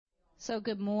So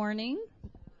good morning.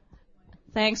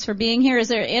 Thanks for being here. Is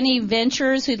there any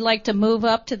ventures who'd like to move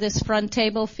up to this front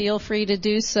table? Feel free to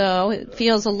do so. It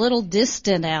feels a little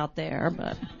distant out there,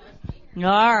 but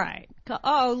all right.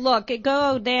 Oh, look,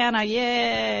 go, Dana.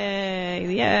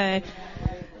 Yay, yay.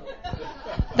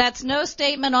 That's no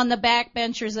statement on the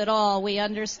backbenchers at all. We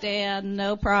understand.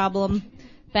 No problem.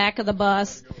 Back of the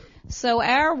bus. So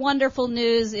our wonderful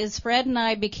news is Fred and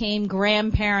I became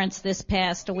grandparents this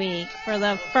past week for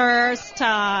the first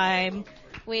time.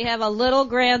 We have a little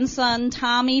grandson,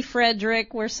 Tommy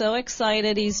Frederick. We're so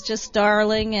excited. He's just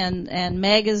darling, and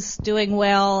Meg is doing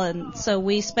well. And so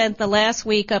we spent the last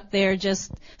week up there just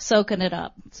soaking it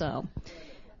up. So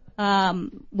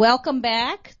welcome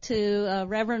back to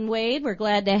Reverend Wade. We're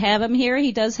glad to have him here.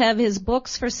 He does have his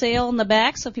books for sale in the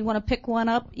back, so if you want to pick one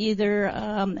up either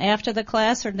after the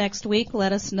class or next week,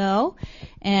 let us know.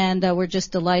 And we're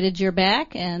just delighted you're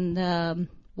back, and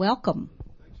welcome.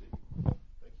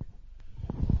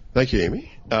 Thank you,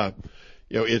 Amy.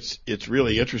 It's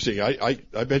really interesting.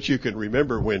 I bet you can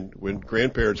remember when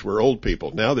grandparents were old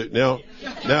people. Now it's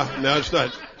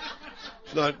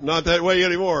not that way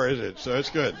anymore, is it? So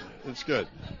it's good. It's good.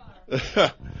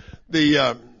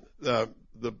 The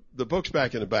books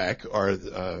back in the back are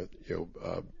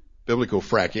Biblical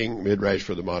Fracking, Midrash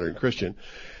for the Modern Christian,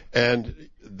 and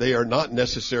they are not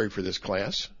necessary for this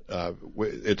class.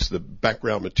 It's the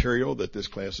background material that this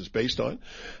class is based on.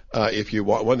 If you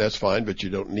want one, that's fine, but you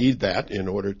don't need that in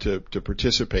order to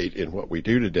participate in what we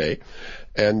do today.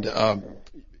 And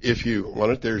if you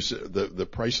want it, there's the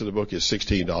price of the book is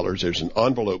 $16. There's an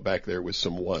envelope back there with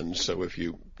some ones, so if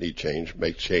you need change,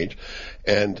 make change.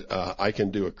 And I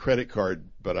can do a credit card,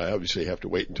 but I obviously have to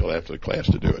wait until after the class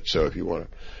to do it. So if you want a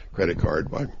credit card,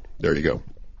 there you go.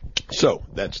 So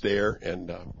that's there,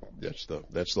 and that's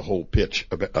the whole pitch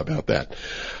about that.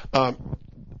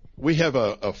 We have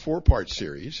a 4-part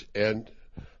series, and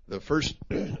the first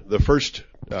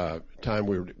time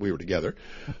we were together,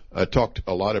 I talked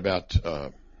a lot about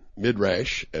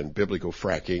Midrash and biblical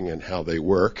fracking and how they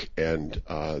work, and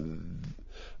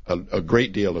a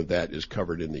great deal of that is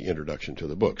covered in the introduction to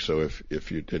the book. So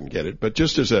if you didn't get it, but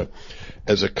just as a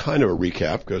kind of a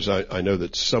recap, because I know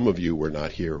that some of you were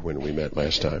not here when we met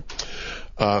last time,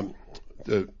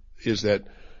 is that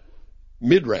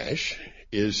Midrash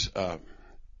is the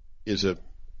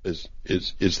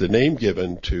name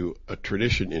given to a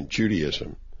tradition in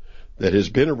Judaism that has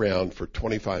been around for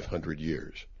 2,500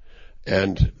 years,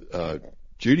 and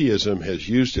Judaism has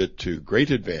used it to great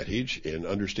advantage in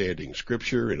understanding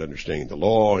Scripture and understanding the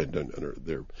law and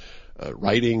their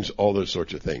writings, all those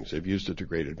sorts of things. They've used it to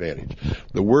great advantage.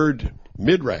 The word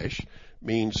Midrash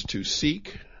means to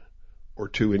seek or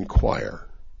to inquire.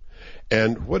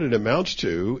 And what it amounts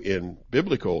to in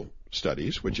biblical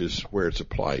studies, which is where it's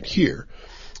applied here,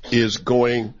 is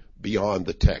going beyond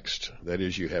the text. That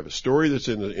is, you have a story that's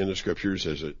in the Scriptures,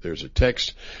 there's a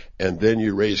text, and then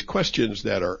you raise questions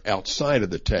that are outside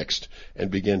of the text and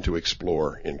begin to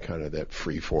explore in kind of that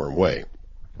free-form way.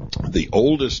 The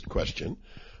oldest question,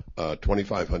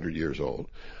 2,500 years old,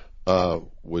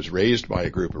 was raised by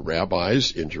a group of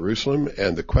rabbis in Jerusalem,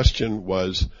 and the question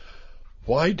was,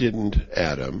 why didn't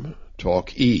Adam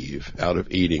talk Eve out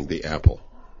of eating the apple?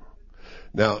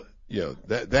 Now,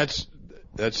 that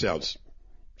sounds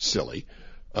silly,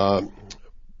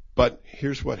 but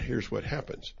here's what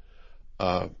happens.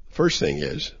 First thing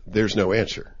is there's no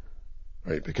answer,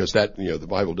 right? Because that the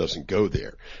Bible doesn't go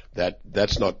there.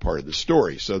 That's not part of the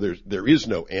story. So there is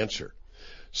no answer.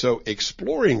 So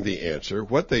exploring the answer,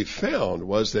 what they found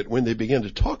was that when they began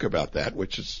to talk about that,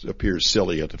 which appears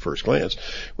silly at the first glance,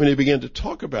 when they began to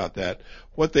talk about that,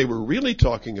 what they were really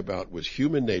talking about was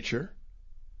human nature,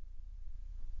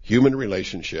 human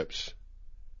relationships,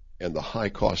 and the high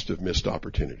cost of missed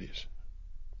opportunities,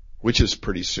 which is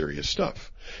pretty serious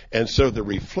stuff. And so the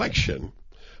reflection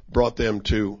brought them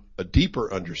to a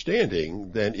deeper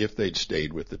understanding than if they'd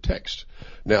stayed with the text.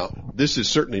 Now, this is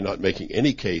certainly not making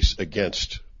any case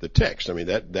against the text. I mean,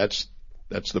 that's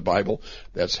the Bible.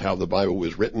 That's how the Bible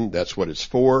was written. That's what it's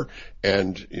for.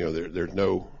 And, there's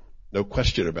no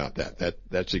question about that.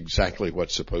 That's exactly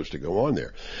what's supposed to go on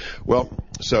there. Well,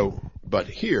 but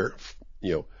here,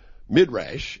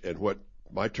 Midrash, and what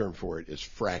my term for it is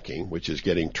fracking, which is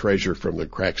getting treasure from the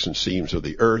cracks and seams of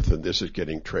the earth, and this is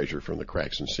getting treasure from the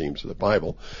cracks and seams of the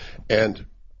Bible. And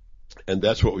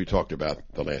that's what we talked about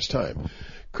the last time.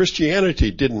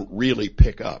 Christianity didn't really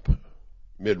pick up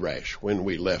Midrash when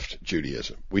we left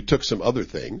Judaism. We took some other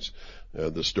things,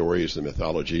 the stories, the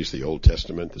mythologies, the Old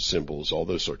Testament, the symbols, all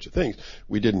those sorts of things.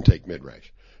 We didn't take Midrash.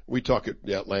 We talked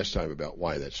last time about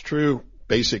why that's true.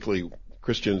 Basically,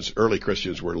 early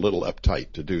Christians were a little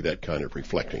uptight to do that kind of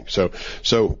reflecting. So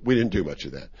we didn't do much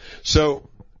of that. So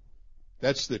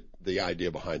that's the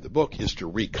idea behind the book, is to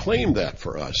reclaim that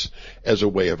for us as a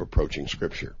way of approaching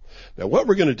Scripture. Now, what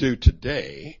we're going to do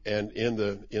today, and in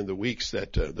the weeks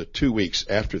that the 2 weeks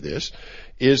after this,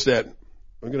 is that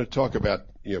we're going to talk about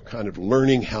kind of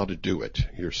learning how to do it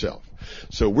yourself.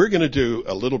 So we're going to do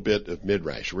a little bit of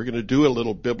midrash. We're going to do a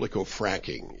little biblical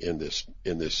fracking in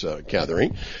this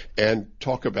gathering, and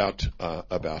talk about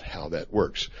how that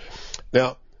works.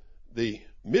 Now, the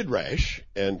midrash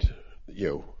and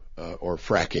or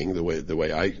fracking, the way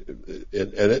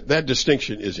and that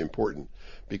distinction is important,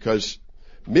 because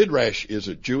midrash is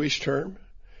a Jewish term,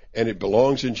 and it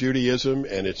belongs in Judaism,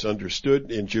 and it's understood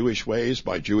in Jewish ways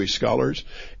by Jewish scholars.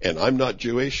 And I'm not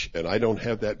Jewish, and I don't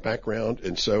have that background,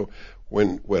 and so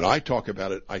when I talk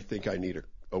about it, I think I need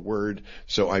a word,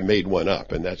 so I made one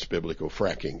up, and that's biblical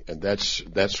fracking, and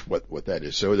that's what that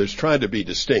is. So there's trying to be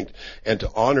distinct and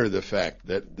to honor the fact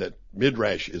that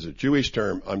midrash is a Jewish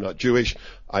term. I'm not Jewish.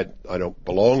 I don't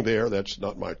belong there. That's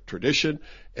not my tradition,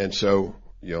 and so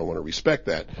I want to respect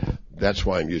that. That's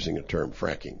why I'm using the term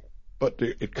fracking, but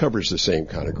it covers the same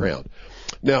kind of ground.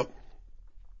 Now,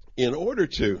 in order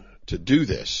to do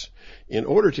this, in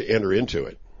order to enter into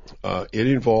it, it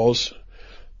involves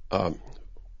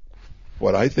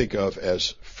what I think of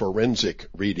as forensic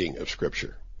reading of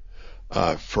Scripture.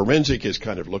 Forensic is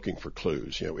kind of looking for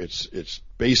clues. It's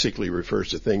basically refers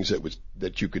to things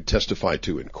that you could testify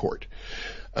to in court.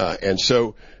 And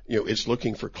so, it's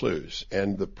looking for clues.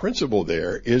 And the principle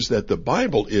there is that the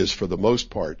Bible is, for the most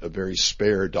part, a very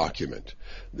spare document.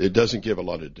 It doesn't give a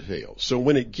lot of detail. So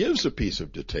when it gives a piece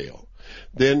of detail,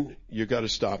 then you got to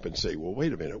stop and say, well,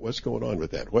 wait a minute, what's going on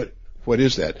with that? What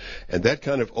is that? And that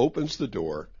kind of opens the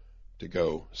door to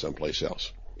go someplace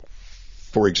else.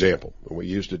 For example, we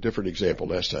used a different example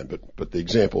last time, but the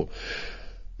example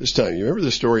this time, you remember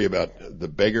the story about the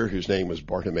beggar whose name was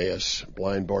Bartimaeus,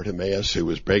 blind Bartimaeus, who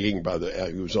was begging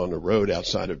who was on the road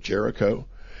outside of Jericho,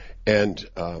 and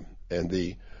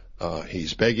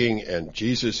he's begging, and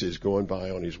Jesus is going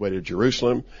by on his way to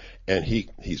Jerusalem, and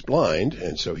he's blind,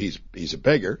 and so he's a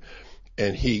beggar,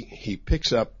 and he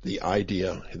picks up the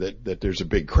idea that there's a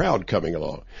big crowd coming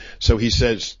along. So he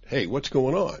says, hey, what's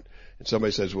going on? And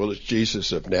somebody says, well, it's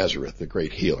Jesus of Nazareth, the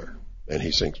great healer. And he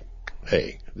thinks,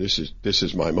 hey, this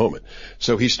is my moment.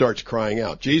 So he starts crying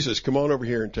out, Jesus, come on over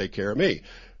here and take care of me.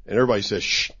 And everybody says,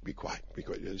 shh, be quiet, be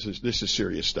quiet. This is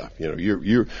serious stuff.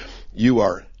 You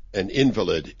are an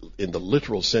invalid in the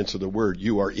literal sense of the word.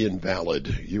 You are invalid.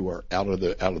 You are out of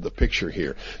the picture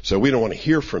here. So we don't want to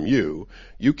hear from you.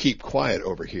 You keep quiet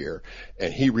over here.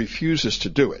 And he refuses to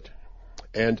do it.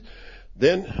 And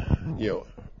then,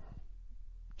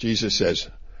 Jesus says,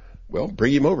 well,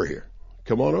 bring him over here.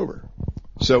 Come on over.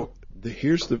 So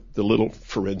here's the little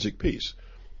forensic piece.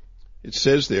 It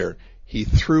says there, he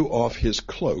threw off his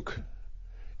cloak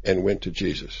and went to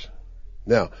Jesus.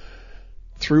 Now,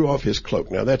 threw off his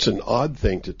cloak. Now, that's an odd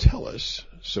thing to tell us.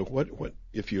 So what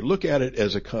if you look at it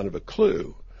as a kind of a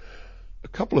clue, a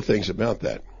couple of things about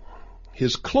that.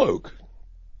 His cloak,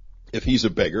 if he's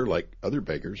a beggar like other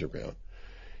beggars around,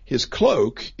 his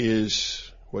cloak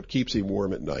is what keeps him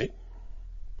warm at night.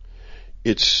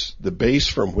 It's the base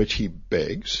from which he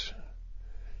begs.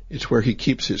 It's where he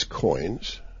keeps his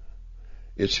coins.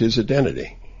 It's his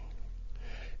identity.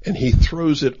 And he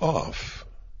throws it off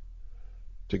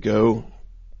to go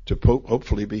to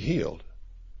hopefully be healed.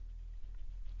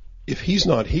 If he's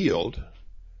not healed,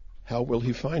 how will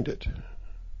he find it?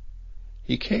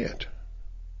 He can't.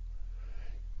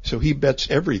 So he bets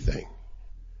everything.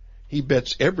 He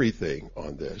bets everything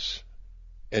on this.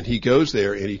 And he goes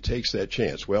there and he takes that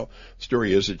chance. Well, the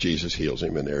story is that Jesus heals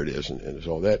him, and there it is, and it's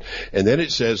all that. And then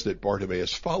it says that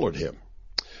Bartimaeus followed him.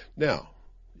 Now,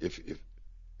 if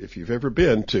you've ever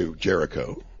been to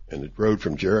Jericho, and the road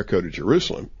from Jericho to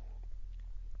Jerusalem,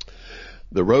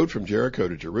 the road from Jericho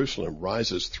to Jerusalem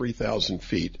rises 3,000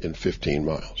 feet in 15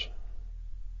 miles.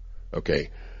 Okay.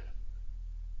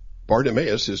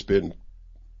 Bartimaeus has been,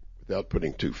 without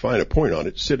putting too fine a point on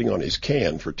it, sitting on his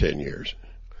can for 10 years.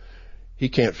 He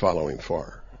can't follow him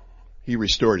far. He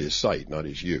restored his sight, not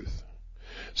his youth.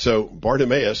 So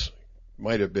Bartimaeus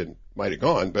might have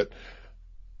gone, but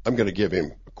I'm going to give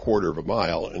him a quarter of a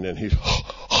mile, and then he's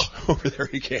over there.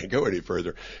 He can't go any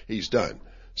further. He's done.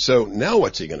 So now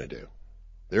what's he going to do?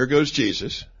 There goes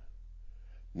Jesus.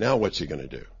 Now what's he going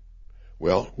to do?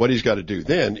 Well, what he's got to do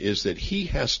then is that he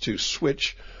has to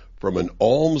switch from an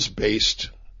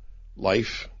alms-based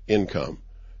life income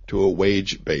to a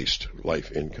wage-based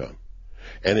life income.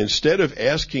 And instead of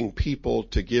asking people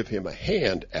to give him a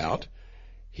hand out,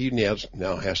 he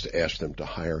now has to ask them to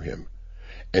hire him.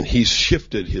 And he's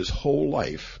shifted his whole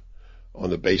life on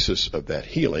the basis of that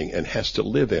healing and has to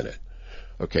live in it.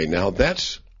 Okay, now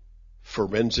that's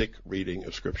forensic reading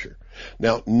of Scripture.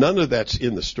 Now, none of that's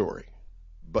in the story.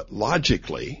 But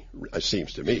logically, it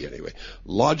seems to me anyway,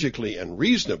 logically and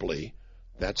reasonably,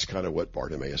 that's kind of what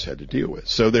Bartimaeus had to deal with.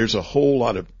 So there's a whole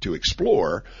lot to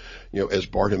explore, as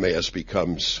Bartimaeus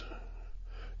becomes,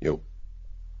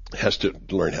 has to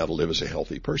learn how to live as a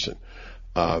healthy person.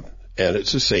 And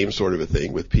it's the same sort of a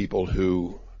thing with people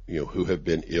who have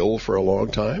been ill for a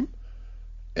long time,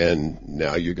 and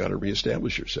now you got to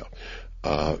reestablish yourself.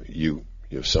 You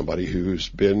have somebody who's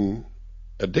been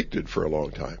addicted for a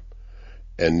long time,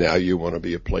 and now you want to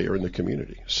be a player in the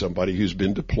community. Somebody who's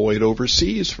been deployed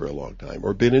overseas for a long time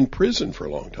or been in prison for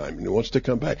a long time and who wants to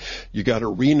come back. You got to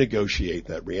renegotiate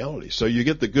that reality. So you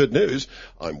get the good news.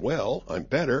 I'm well, I'm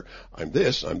better, I'm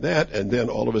this, I'm that. And then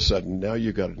all of a sudden now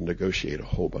you got to negotiate a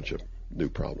whole bunch of new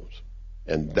problems.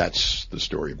 And that's the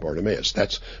story of Bartimaeus.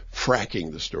 That's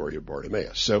fracking the story of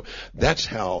Bartimaeus. So that's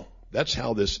how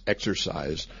this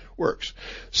exercise works.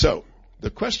 So the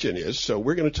question is, so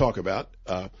we're going to talk about,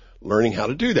 learning how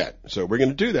to do that. So we're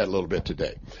going to do that a little bit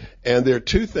today. And there are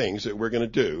two things that we're going to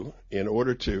do in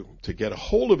order to get a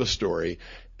hold of a story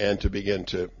and to begin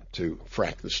to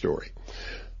frack the story.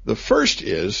 The first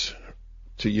is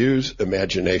to use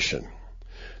imagination.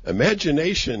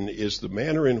 Imagination is the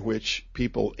manner in which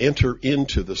people enter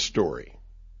into the story.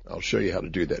 I'll show you how to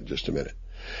do that in just a minute.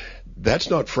 That's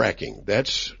not fracking.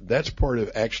 That's part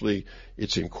of actually,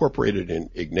 it's incorporated in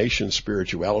Ignatian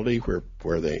spirituality where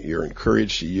you're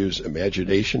encouraged to use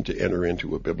imagination to enter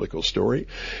into a biblical story.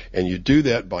 And you do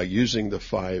that by using the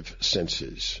five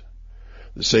senses,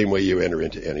 the same way you enter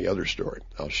into any other story.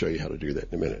 I'll show you how to do that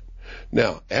in a minute.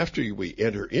 Now, after we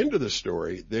enter into the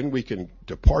story, then we can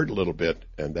depart a little bit,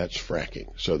 and that's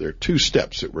fracking. So there are two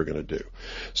steps that we're going to do.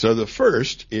 So the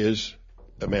first is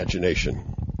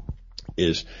imagination,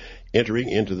 is entering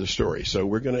into the story. So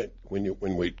we're going to,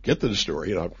 when we get to the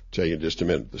story, and I'll tell you in just a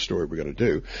minute the story we're going to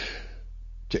do,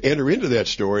 to enter into that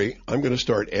story, I'm going to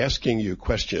start asking you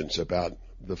questions about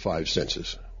the five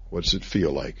senses. What's it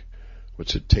feel like?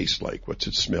 What's it taste like? What's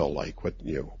it smell like?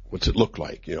 What's it look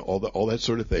like? All that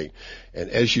sort of thing. And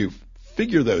as you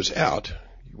figure those out,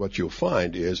 what you'll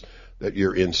find is that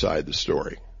you're inside the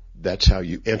story. That's how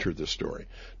you enter the story.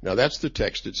 Now that's the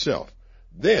text itself.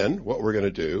 Then what we're going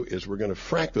to do is we're going to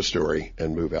frack the story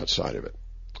and move outside of it.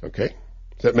 Okay?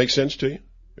 Does that make sense to you?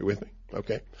 You with me?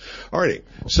 Okay. Alrighty.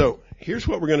 So here's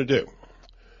what we're going to do.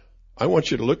 I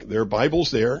want you to look. There are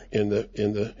Bibles there in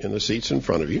the seats in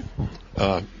front of you,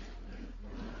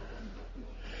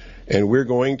 and we're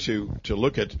going to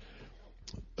look at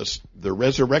the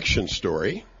resurrection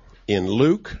story in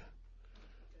Luke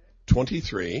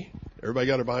 23. Everybody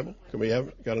got a Bible? Can we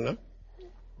got enough?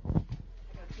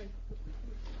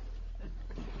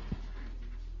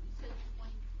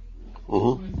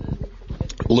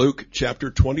 Luke chapter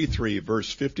 23,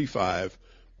 verse 55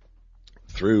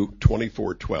 through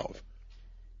 24:12.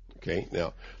 Okay,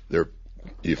 now there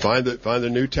you find the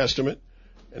New Testament,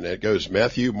 and that goes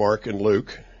Matthew, Mark, and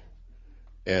Luke,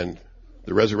 and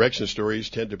the resurrection stories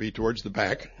tend to be towards the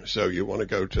back, so you want to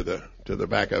go to the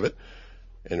back of it,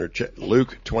 and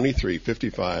Luke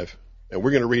 23:55, and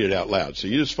we're going to read it out loud. So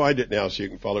you just find it now, so you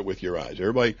can follow it with your eyes.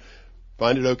 Everybody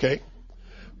find it okay?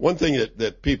 One thing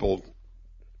that people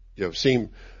seem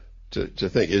to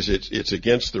think is it's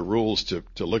against the rules to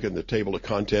look in the table of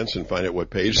contents and find out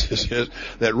what page this is.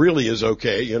 That really is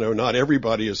okay. Not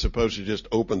everybody is supposed to just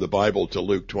open the Bible to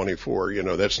Luke 24.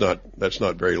 That's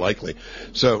not very likely.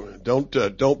 So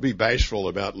don't be bashful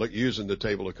about using the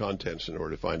table of contents in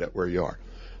order to find out where you are.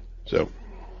 So.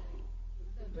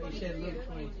 But you said Luke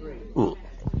 23.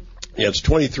 Yeah, it's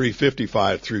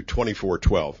 23:55 through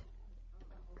 24:12.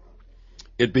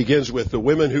 It begins with the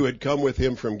women who had come with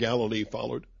him from Galilee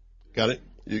followed. Got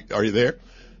it? Are you there?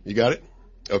 You got it?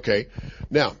 Okay.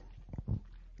 Now,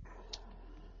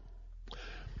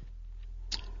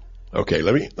 okay,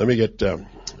 let me get,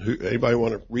 anybody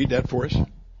want to read that for us?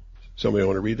 Somebody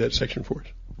want to read that section for us?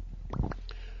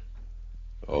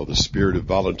 Oh, the spirit of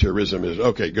volunteerism is,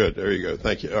 okay, good. There you go.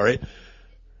 Thank you. All right.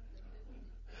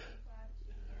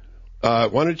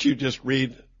 Why don't you just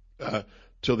read,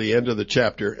 till the end of the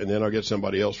chapter, and then I'll get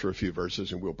somebody else for a few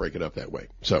verses, and we'll break it up that way.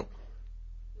 So.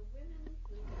 The women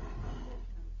who had come with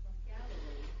him from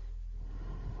Galilee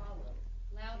followed.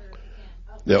 Louder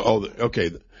again. Now,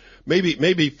 okay.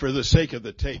 Maybe for the sake of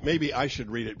the tape, maybe I should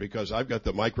read it because I've got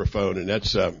the microphone, and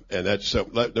that's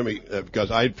let me because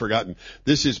I had forgotten.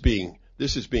 This is being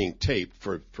taped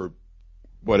for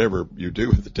whatever you do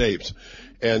with the tapes.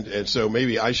 And so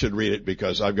maybe I should read it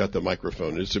because I've got the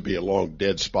microphone. This would be a long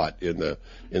dead spot in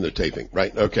the taping,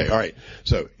 right? Okay, all right.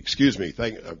 So, excuse me.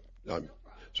 I'm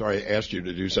sorry I asked you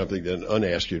to do something, then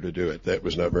unasked you to do it. That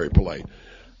was not very polite.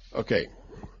 Okay.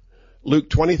 Luke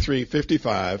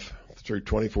 23:55 through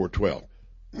 24:12.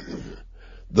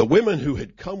 The women who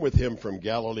had come with him from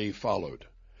Galilee followed,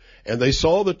 and they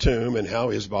saw the tomb and how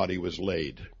his body was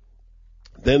laid.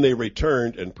 Then they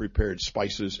returned and prepared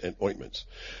spices and ointments.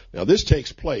 Now this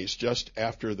takes place just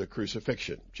after the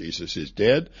crucifixion. Jesus is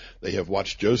dead. They have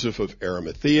watched Joseph of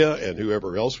Arimathea and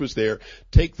whoever else was there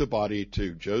take the body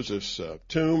to Joseph's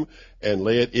tomb and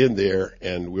lay it in there,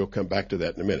 and we'll come back to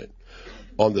that in a minute.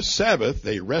 On the Sabbath,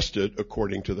 they rested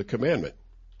according to the commandment.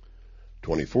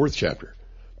 24th chapter.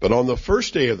 But on the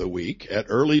first day of the week, at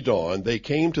early dawn, they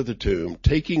came to the tomb,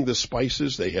 taking the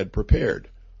spices they had prepared.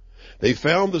 They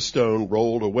found the stone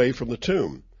rolled away from the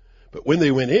tomb, but when they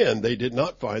went in, they did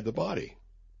not find the body.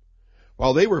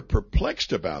 While they were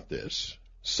perplexed about this,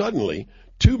 suddenly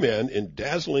 2 men in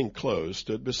dazzling clothes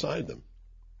stood beside them.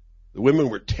 The women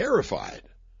were terrified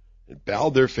and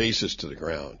bowed their faces to the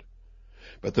ground.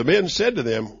 But the men said to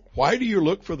them, "Why do you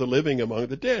look for the living among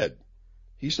the dead?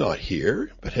 He's not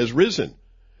here, but has risen.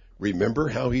 Remember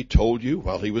how he told you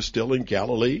while he was still in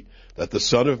Galilee that the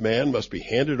Son of Man must be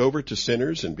handed over to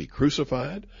sinners and be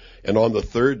crucified, and on the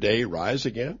 3rd day rise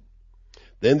again?"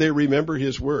 Then they remembered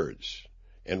his words,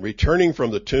 and returning from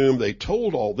the tomb, they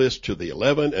told all this to the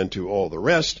 11 and to all the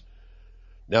rest.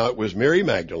 Now it was Mary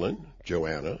Magdalene,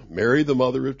 Joanna, Mary the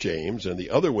mother of James, and the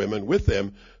other women with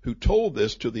them who told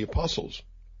this to the apostles.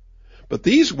 But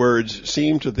these words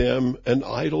seemed to them an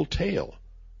idle tale,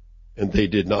 and they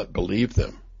did not believe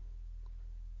them.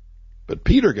 But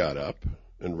Peter got up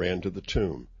and ran to the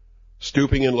tomb.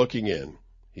 Stooping and looking in,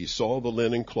 he saw the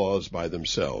linen cloths by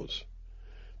themselves.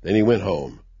 Then he went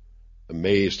home,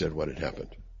 amazed at what had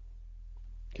happened.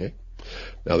 Okay?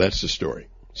 Now that's the story.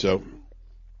 So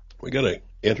we're going to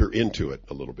enter into it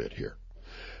a little bit here.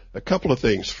 A couple of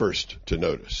things first to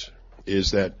notice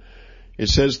is that it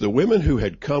says the women who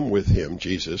had come with him,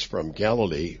 Jesus, from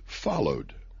Galilee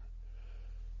followed.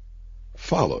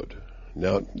 Followed.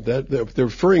 Now, that they're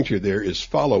referring to there is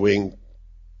following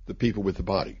the people with the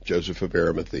body, Joseph of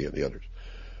Arimathea and the others.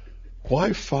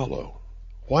 Why follow?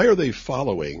 Why are they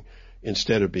following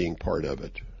instead of being part of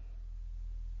it?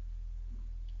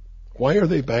 Why are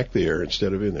they back there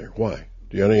instead of in there? Why?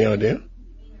 Do you have any idea?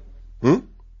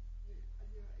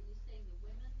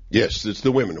 Yes, it's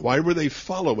the women. Why were they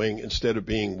following instead of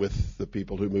being with the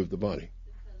people who moved the body?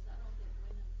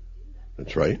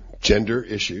 That's right. Gender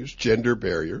issues, gender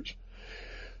barriers.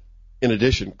 In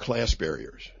addition, class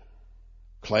barriers,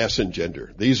 class and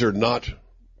gender. These are not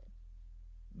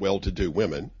well-to-do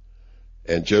women,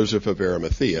 and Joseph of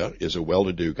Arimathea is a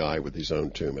well-to-do guy with his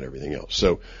own tomb and everything else.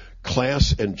 So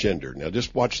class and gender. Now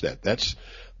just watch that.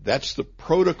 That's the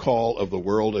protocol of the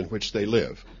world in which they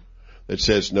live. It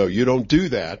says, no, you don't do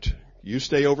that. You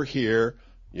stay over here.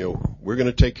 We're going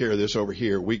to take care of this over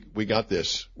here. We got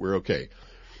this. We're okay.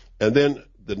 And then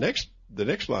the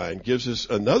next line gives us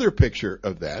another picture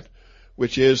of that,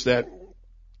 which is that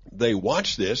they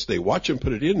watch this, they watch him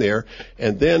put it in there,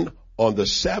 and then on the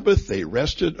Sabbath they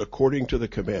rested according to the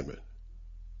commandment.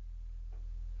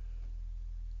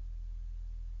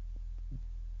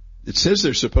 It says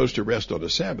they're supposed to rest on the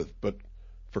Sabbath, but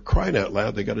for crying out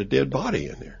loud, they got a dead body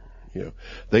in there.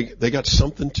 They got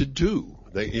something to do.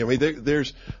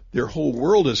 Their whole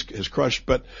world is crushed,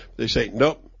 but they say,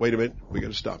 nope, wait a minute, we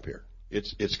got to stop here.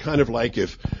 It's kind of like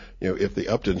if the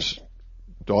Upton's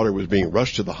daughter was being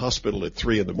rushed to the hospital at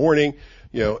 3 a.m,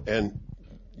 and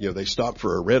they stop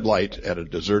for a red light at a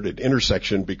deserted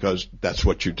intersection because that's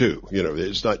what you do.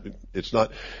 It's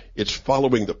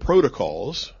following the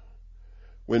protocols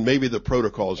when maybe the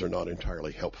protocols are not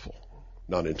entirely helpful,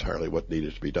 not entirely what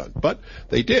needed to be done. But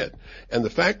they did. And the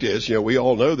fact is, we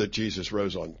all know that Jesus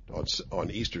rose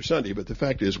on Easter Sunday, but the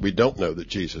fact is we don't know that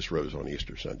Jesus rose on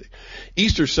Easter Sunday.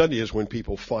 Easter Sunday is when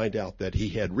people find out that he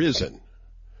had risen.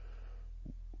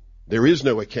 There is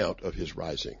no account of his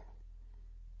rising.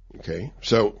 Okay?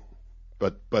 So,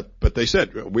 but they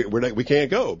said, we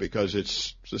can't go because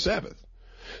it's the Sabbath.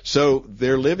 So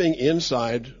they're living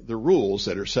inside the rules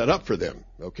that are set up for them.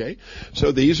 Okay?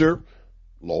 So these are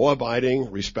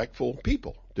law-abiding, respectful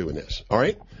people doing this. All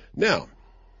right? Now,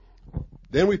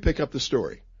 then we pick up the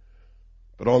story.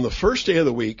 But on the first day of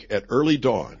the week at early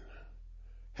dawn,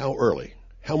 how early?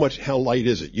 How light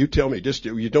is it? You tell me.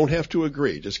 You don't have to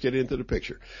agree. Just get into the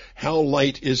picture. How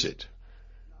light is it?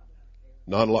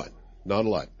 Not a lot. Not a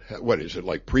lot. What is it,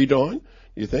 like pre-dawn,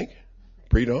 you think?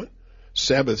 Pre-dawn?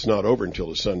 Sabbath's not over until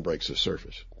the sun breaks the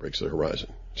surface, breaks the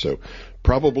horizon. So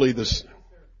probably this,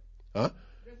 huh?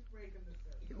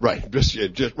 Right,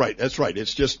 just right. That's right.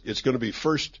 It's going to be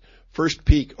first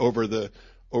peak over the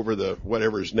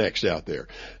whatever's next out there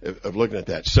of looking at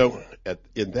that. So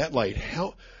in that light,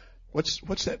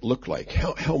 what's that look like?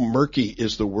 How murky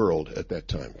is the world at that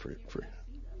time for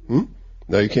you?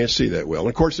 No, you can't see that well. And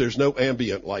of course, there's no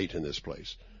ambient light in this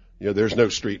place. There's no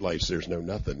street lights. There's no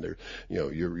nothing there.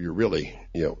 You're really,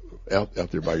 out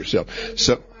there by yourself.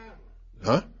 So,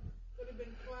 huh?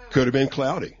 Could have been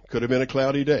cloudy. Could have been a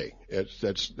cloudy day.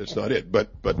 That's not it.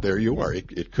 But there you are.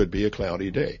 It could be a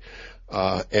cloudy day.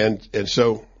 And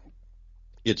so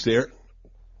it's there.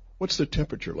 What's the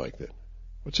temperature like then?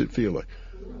 What's it feel like?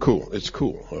 Cool. It's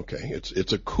cool. Okay.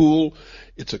 It's a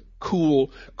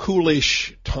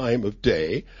coolish time of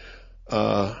day.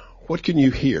 What can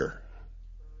you hear?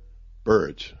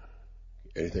 Birds.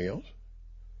 Anything else?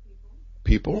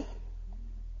 People.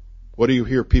 What do you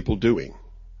hear people doing?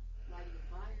 Lighting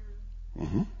a fire.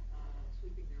 Mm-hmm.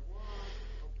 Sweeping their walls,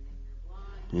 opening their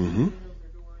blinds, Mm-hmm. windows or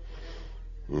doors,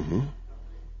 whatever.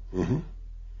 Mm-hmm.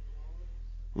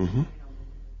 Mm-hmm.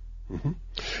 Mm-hmm.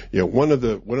 One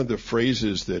of the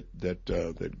phrases that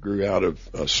grew out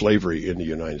of slavery in the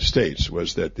United States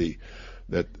was that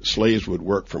slaves would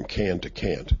work from can to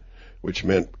can't, which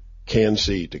meant can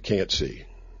see to can't see,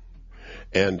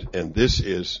 and this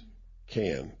is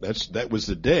can. That was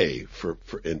the day for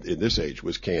in this age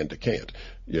was can to can't,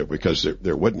 because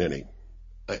there wasn't any.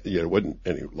 Wasn't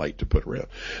any light to put around.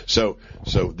 So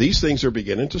these things are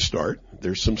beginning to start.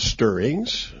 There's some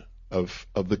stirrings of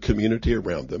the community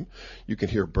around them. You can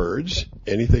hear birds.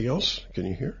 Anything else? Can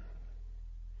you hear?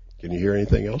 Can you hear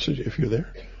anything else if you're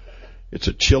there? It's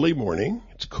a chilly morning.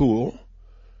 It's cool.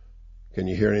 Can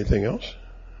you hear anything else?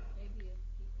 Maybe if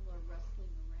people are rustling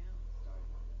around,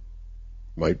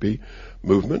 Might be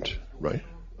movement, right?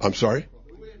 I'm sorry?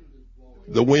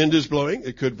 The wind is blowing.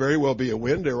 It could very well be a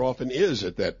wind. There often is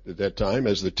at that time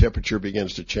as the temperature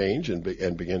begins to change and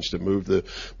begins to move the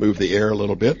air a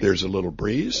little bit. There's a little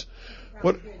breeze.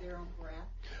 What? hear their own breath.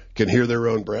 Can hear their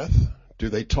own breath. Do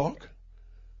they talk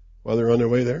while they're on their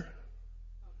way there?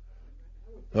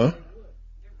 Huh?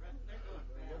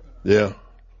 Yeah.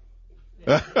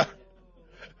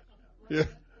 Yeah.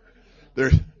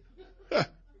 There's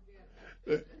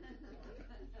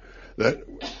that.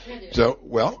 So,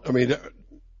 well, I mean,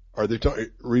 are they talking?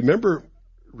 Remember,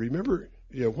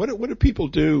 what do people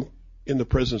do in the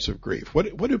presence of grief?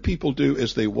 What do people do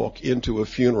as they walk into a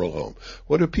funeral home?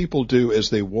 What do people do as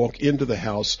they walk into the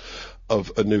house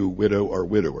of a new widow or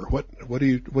widower? What do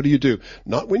you do?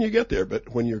 Not when you get there, but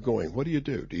when you're going. What do you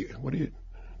do? Do you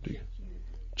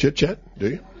chit chat? Do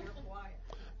you?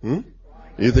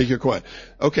 You think you're quiet?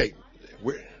 Okay.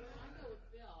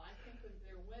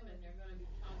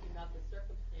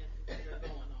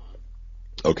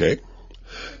 Okay. I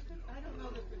don't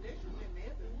know the tradition. They may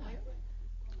have been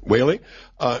Wailing?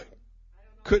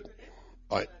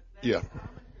 Yeah.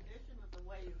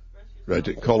 Right.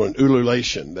 They call it an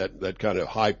ululation, that kind of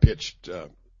high pitched, kind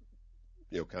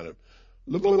of,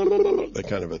 that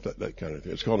kind of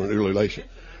thing. It's called an ululation.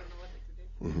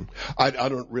 Mm-hmm. I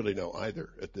don't really know either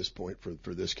at this point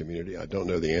for this community. I don't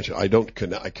know the answer. I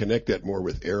connect that more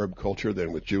with Arab culture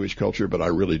than with Jewish culture, but I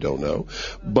really don't know.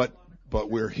 But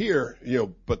we're here,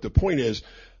 but the point is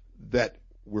that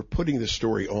we're putting the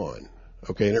story on,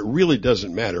 okay? And it really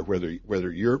doesn't matter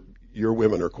whether your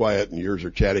women are quiet and yours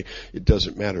are chatting. It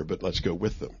doesn't matter, but let's go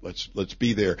with them. Let's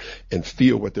be there and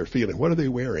feel what they're feeling. What are they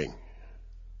wearing?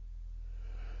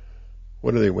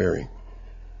 What are they wearing?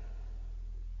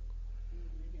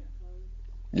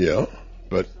 Yeah,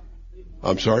 but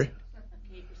I'm sorry?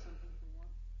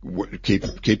 Keep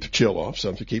the chill off,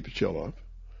 something to keep the chill off.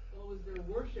 Well, it was their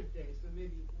worship day, so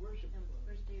maybe worship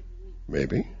first day of the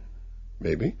week.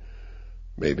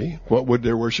 Maybe. What would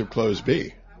their worship clothes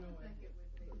be?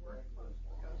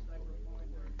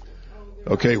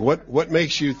 Okay, what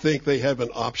makes you think they have an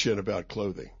option about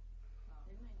clothing?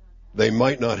 They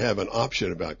might not have an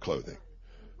option about clothing.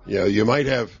 You might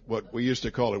have what we used to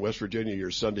call in West Virginia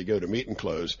your Sunday go to meeting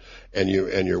clothes and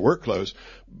your work clothes,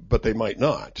 but they might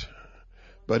not.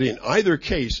 But in either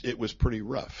case, it was pretty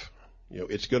rough.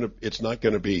 It's not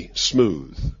gonna be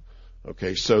smooth.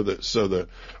 Okay, so the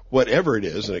whatever it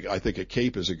is, and I think a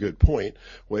cape is a good point.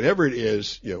 Whatever it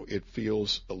is, it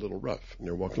feels a little rough. And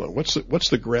they're walking along. What's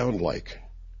the ground like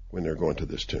when they're going to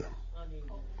this tomb?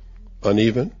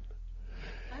 Uneven.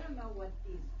 I don't know what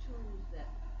these tombs that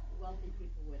wealthy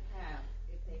people would have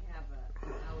if they have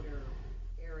an outer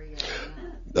area.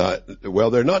 Well,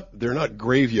 they're not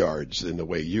graveyards in the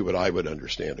way you and I would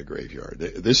understand a graveyard.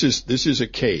 This is a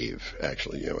cave,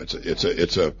 actually.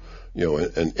 It's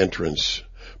an entrance,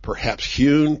 perhaps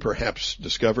hewn, perhaps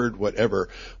discovered, whatever,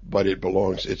 but it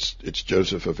belongs. It's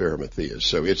Joseph of Arimathea,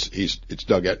 so it's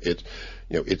dug out.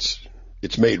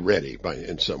 It's made ready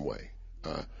in some way,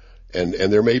 and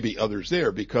there may be others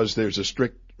there because there's a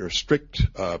strict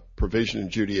provision in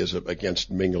Judaism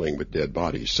against mingling with dead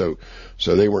bodies. So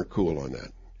they weren't cool on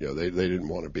that. They didn't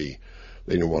want to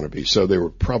be. So there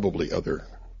were probably other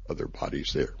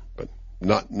bodies there, but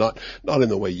not in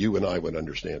the way you and I would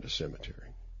understand a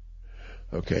cemetery.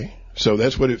 Okay, so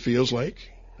that's what it feels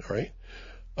like. All right,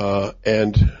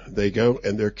 and they go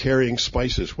and they're carrying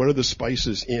spices. What are the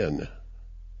spices in?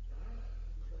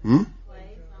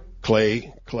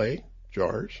 Clay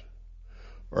jars.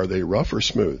 Are they rough or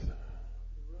smooth?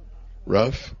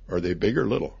 Rough. Are they big or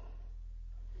little?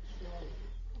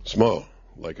 Small,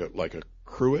 like a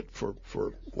cruet for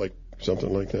like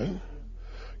something like that.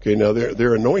 Okay, now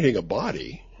they're anointing a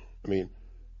body. I mean,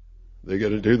 they got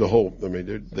to do the whole. I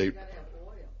mean, they.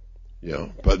 Yeah,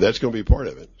 but that's going to be part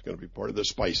of it. It's going to be part of the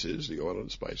spices. The oil and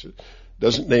the spices.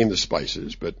 Doesn't name the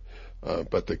spices, but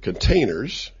the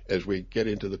containers. As we get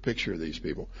into the picture of these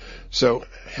people, so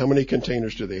how many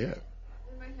containers do they have?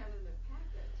 They might have them in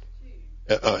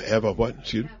packets too. Have a what?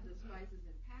 Excuse me? Have the spices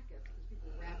in packets because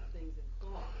people wrap things in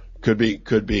cloth. Could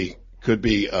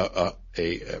be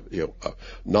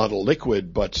not a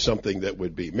liquid, but something that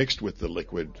would be mixed with the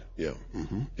liquid. Yeah,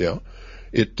 yeah.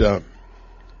 It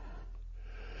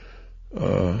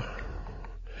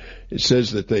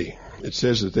says that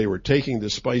they were taking the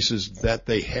spices that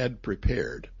they had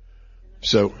prepared.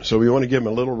 So we want to give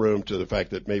them a little room to the fact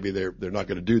that maybe they're not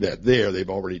going to do that there. They've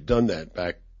already done that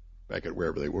back at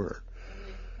wherever they were. And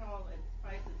they call it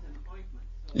spices and ointments.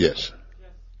 So Yes. Just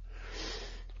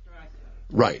dry stuff.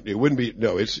 Right. It wouldn't be,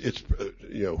 no, it's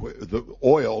the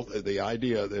oil, the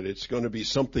idea that it's going to be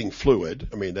something fluid.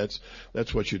 I mean, that's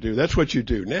what you do. That's what you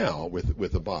do now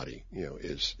with the body,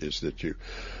 is that you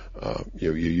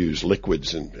use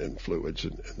liquids and fluids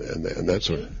and that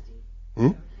sort of.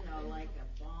 Like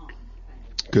a bomb.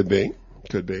 Could be.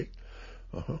 Sense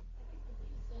of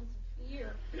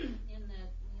fear in that,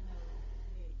 they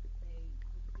would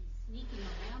be sneaking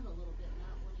around a little bit,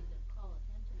 not wanting to call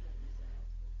attention to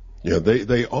themselves. Yeah,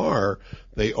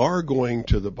 they are going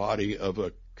to the body of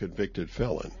a convicted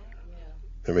felon.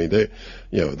 Yeah. I mean,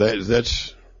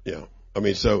 that's. I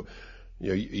mean, so,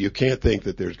 you can't think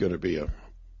that there's going to be a,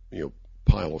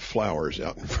 pile of flowers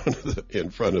out in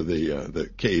front of the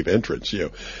cave entrance,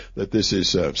 that this is,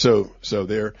 so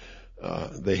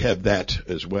they have that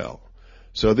as well.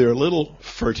 So they're a little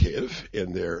furtive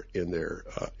in their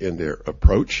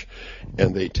approach,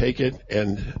 and they take it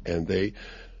and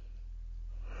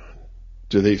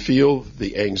do they feel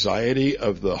the anxiety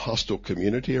of the hostile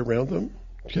community around them?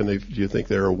 Do you think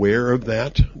they're aware of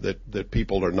that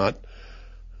people would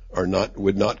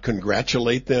not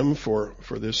congratulate them for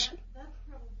this? That's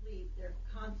probably their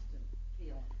constant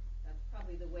feeling. That's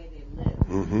probably the way they live.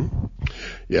 Mm-hmm.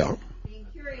 Yeah. Being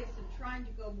curious and trying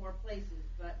to go more places,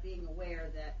 but being aware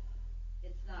that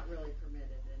it's not really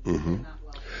permitted and they're not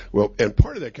welcome. Well, and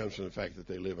part of that comes from the fact that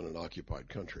they live in an occupied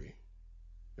country.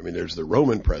 I mean, there's the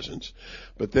Roman presence,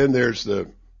 but then there's the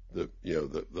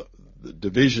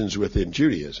divisions within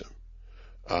Judaism,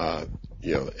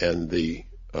 and the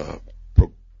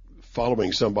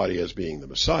following somebody as being the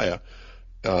Messiah.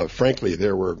 Frankly,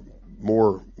 there were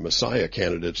more Messiah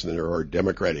candidates than there are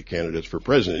Democratic candidates for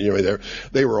president.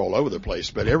 They were all over the place,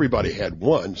 but everybody had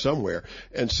one somewhere.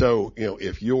 And so,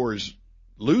 if yours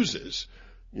loses,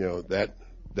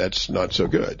 that's not so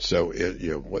good. So,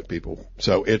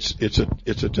 so it's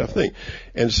a tough thing.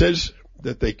 And it says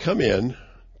that they come in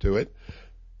to it.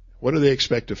 What do they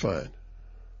expect to find?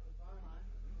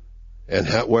 And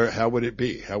how would it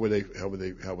be? How would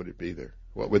it be there?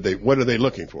 What are they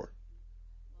looking for?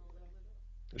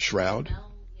 A shroud?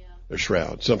 A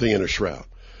shroud. Something in a shroud.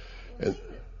 Well,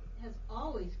 has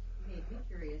always made me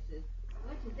curious is,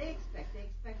 what did they expect? They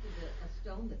expected a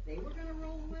stone that they were going to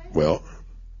roll away? Well,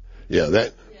 yeah,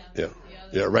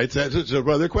 right. That's one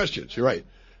of their questions. You're right.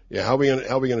 Yeah, how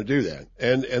are we going to do that?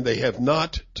 And they have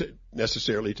not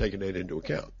necessarily taken it into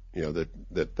account.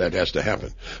 That has to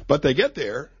happen. But they get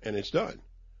there and it's done.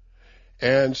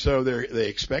 And so they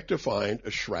expect to find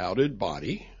a shrouded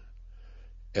body,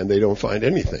 and they don't find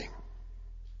anything.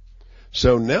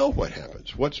 So now what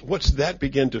happens? What's that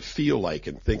begin to feel like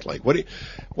and think like? What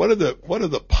are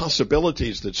the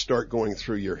possibilities that start going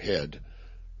through your head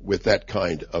with that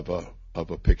kind of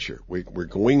a picture? We're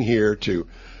going here to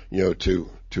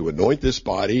anoint this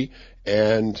body,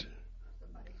 and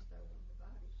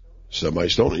Somebody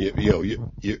stole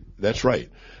it. That's right.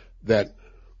 That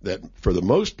for the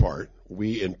most part,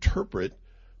 we interpret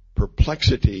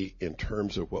perplexity in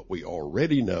terms of what we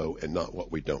already know and not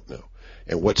what we don't know.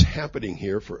 And what's happening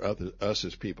here for us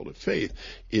as people of faith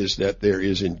is that there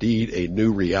is indeed a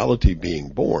new reality being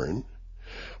born,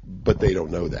 but they don't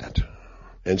know that.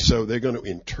 And so they're going to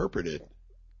interpret it,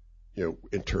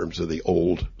 in terms of the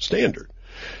old standard.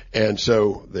 And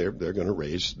so they're going to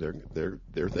raise,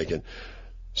 they're thinking,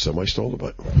 somebody stole the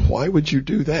Bible. Why would you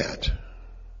do that?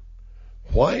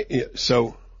 Why?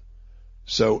 So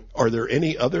are there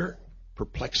any other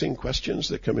perplexing questions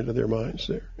that come into their minds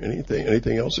there?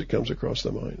 Anything else that comes across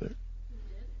the mind there?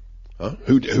 Huh?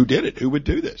 Who did it? Who would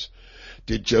do this?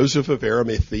 Did Joseph of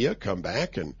Arimathea come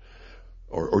back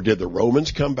or did the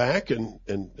Romans come back and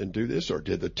do this? Or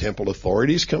did the temple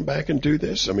authorities come back and do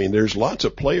this? I mean, there's lots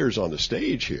of players on the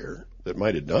stage here that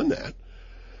might have done that.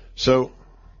 So,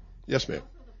 yes, ma'am.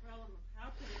 Also the problem of how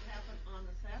could it happen on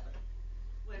the Sabbath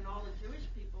when all the Jewish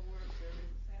people were observing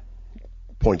the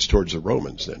Sabbath? Points towards the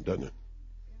Romans then, doesn't it?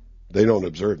 They don't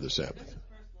observe the Sabbath. This is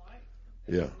first light.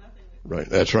 Yeah. Right.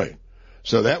 That's right.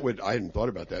 So I hadn't thought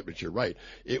about that, but you're right.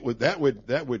 That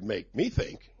would make me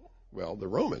think, well, the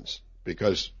Romans,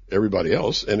 because everybody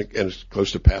else, and it's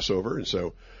close to Passover, and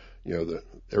so,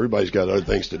 everybody's got other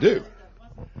things to do.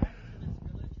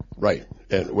 Right.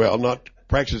 And, well, not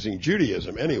practicing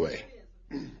Judaism anyway.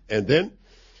 And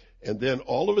then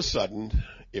all of a sudden,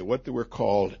 what they were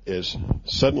called is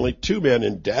suddenly two men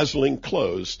in dazzling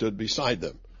clothes stood beside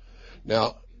them.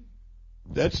 Now,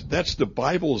 that's the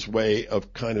Bible's way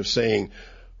of kind of saying,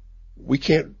 we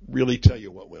can't really tell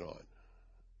you what went on.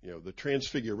 The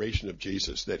transfiguration of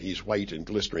Jesus, that he's white and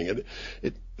glistering.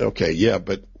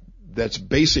 But that's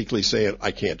basically saying,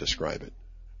 I can't describe it.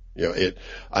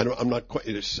 I'm not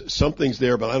quite, something's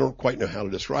there, but I don't quite know how to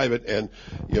describe it. And,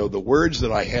 the words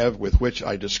that I have with which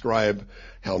I describe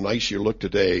how nice you look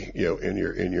today, in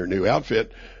your new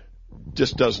outfit,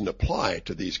 just doesn't apply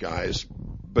to these guys,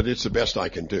 but it's the best I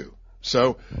can do.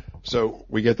 So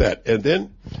we get that. And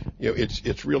then,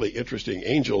 it's really interesting.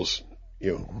 Angels,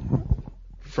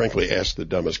 frankly ask the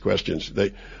dumbest questions.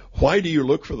 Why do you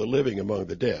look for the living among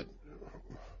the dead?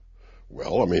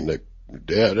 Well, I mean, the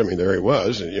dead, there he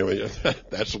was, and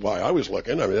that's why I was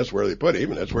looking. That's where they put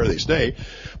him, and that's where they stay.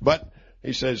 But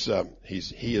he says,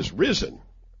 he is risen.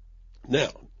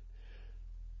 Now,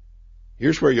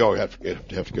 here's where you all have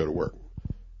to go to work.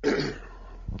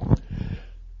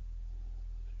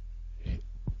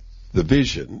 The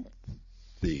vision,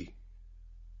 the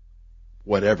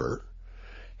whatever,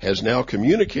 has now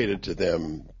communicated to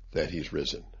them that he's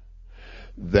risen.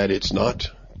 That it's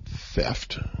not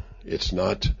theft. It's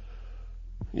not,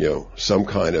 some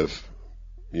kind of,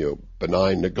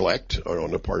 benign neglect on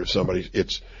the part of somebody.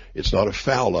 It's not a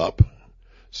foul up.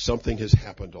 Something has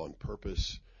happened on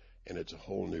purpose, and it's a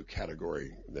whole new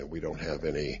category that we don't have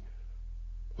any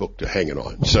hook to hang it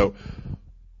on. So,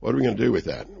 what are we going to do with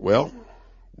that? Well,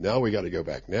 now we got to go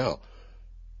back. Now,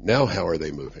 how are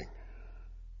they moving?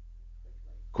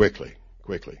 Quickly.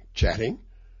 Chatting?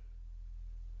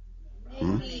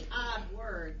 Maybe odd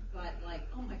words, but like,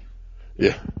 oh my God.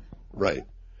 Yeah, right.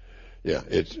 Yeah,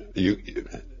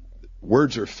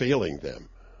 words are failing them.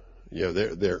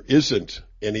 There isn't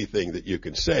anything that you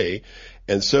can say,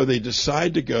 and so they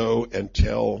decide to go and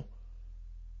tell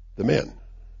the men.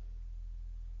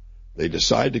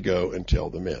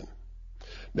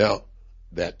 Now,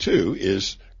 that too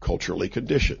is culturally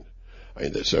conditioned.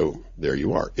 So there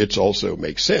you are. It also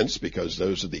makes sense because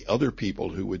those are the other people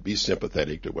who would be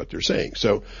sympathetic to what they're saying.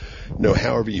 So,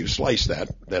 however you slice that,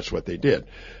 that's what they did.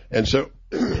 And so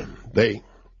they,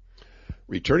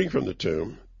 returning from the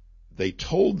tomb, they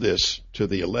told this to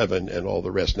the 11 and all the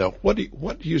rest. Now, what do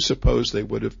you suppose they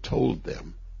would have told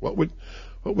them? What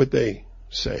would they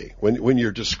say when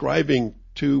you're describing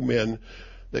two men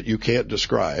that you can't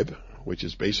describe, which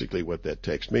is basically what that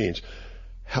text means?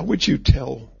 How would you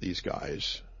tell these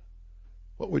guys?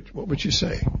 What would you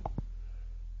say?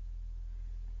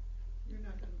 You're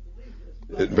not going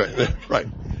to believe this. Right.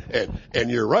 And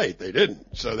you're right, they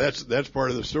didn't. So that's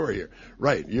part of the story here.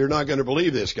 Right. You're not going to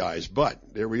believe this, guys, but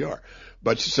there we are.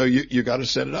 But so you got to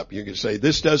set it up. You can say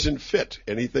this doesn't fit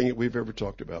anything that we've ever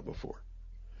talked about before.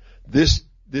 This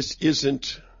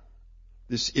isn't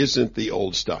the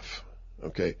old stuff.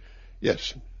 Okay.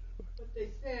 Yes. But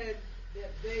they said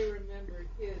that they remembered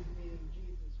his, meaning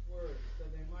Jesus' words, so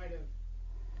they might have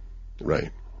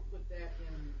put that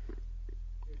in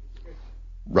their description.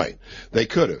 Right. They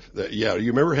could have. You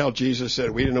remember how Jesus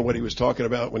said we didn't know what he was talking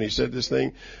about when he said this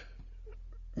thing?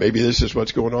 Maybe this is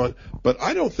what's going on. But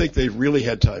I don't think they've really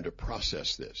had time to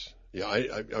process this. Yeah,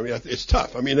 I mean, it's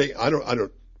tough. I mean, we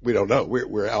don't know.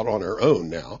 We're out on our own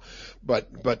now, but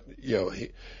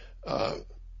you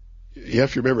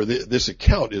have to remember this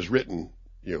account is written,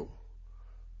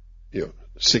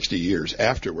 60 years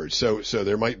afterwards. So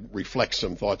there might reflect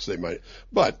some thoughts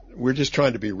but we're just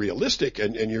trying to be realistic,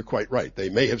 and you're quite right. They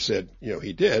may have said,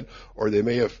 he did, or they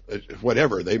may have,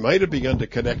 whatever. They might have begun to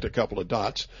connect a couple of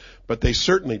dots, but they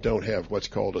certainly don't have what's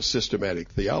called a systematic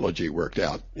theology worked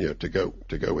out, to go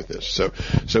with this. So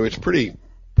it's pretty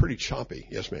choppy.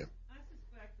 Yes, ma'am. I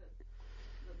suspect that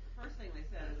the first thing they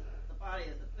said is the body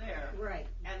isn't there. Right.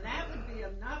 And that would be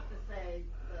enough to say,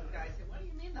 the guy said, what do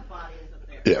you mean the body isn't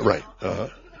there? Yeah, right. Even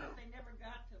if they never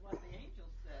got to what the angels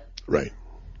said, Right.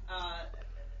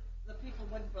 The people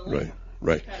wouldn't believe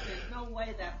Right. because there's no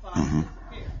way that body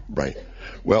disappeared. Right.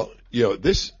 Well,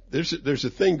 there's a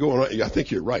thing going on. I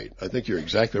think you're right. I think you're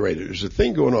exactly right. There's a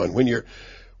thing going on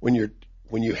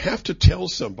when you have to tell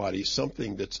somebody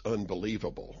something that's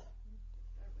unbelievable.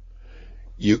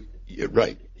 You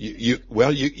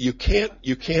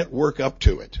can't work up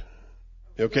to it.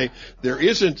 Okay? There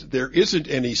isn't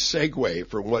any segue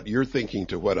from what you're thinking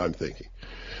to what I'm thinking.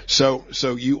 So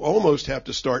you almost have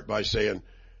to start by saying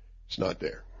it's not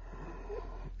there.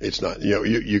 It's not.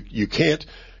 You can't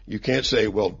say,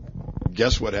 well,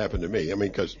 guess what happened to me? I mean,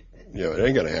 because it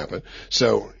ain't going to happen.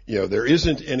 So there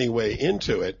isn't any way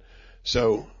into it.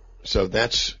 So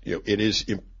that's it is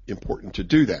important to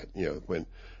do that. When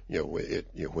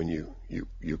you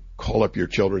call up your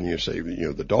children, and you say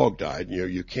the dog died.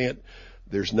 You can't.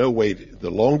 There's no way. The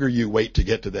longer you wait to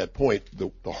get to that point,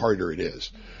 the harder it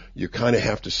is. You kind of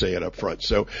have to say it up front.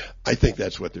 So I think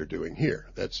that's what they're doing here.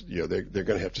 That's they're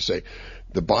going to have to say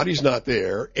the body's not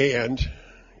there, and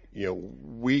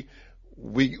we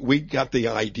got the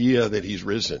idea that he's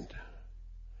risen,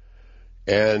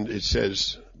 and it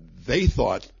says they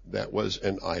thought that was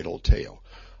an idle tale.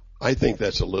 I think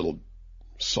that's a little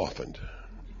softened.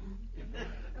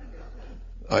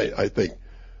 I think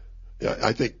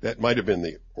that might have been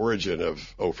the origin of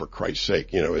for Christ's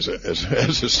sake, as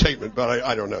a statement, but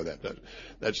I don't know that.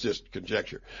 That's just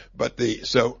conjecture. But they've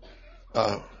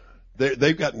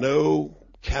got no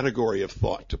category of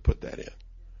thought to put that in,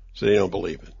 so they don't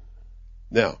believe it.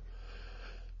 Now, it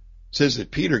says that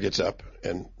Peter gets up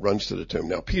and runs to the tomb.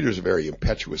 Now, Peter's a very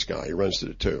impetuous guy. He runs to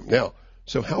the tomb. Now,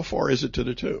 so how far is it to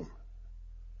the tomb?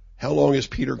 How long is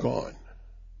Peter gone?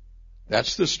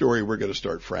 That's the story we're going to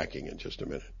start fracking in just a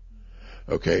minute.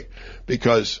 Okay?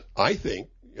 Because I think,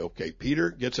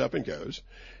 Peter gets up and goes,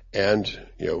 and,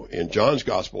 in John's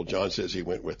gospel, John says he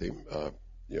went with him,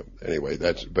 anyway,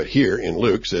 but here in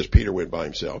Luke says Peter went by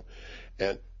himself,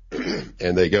 and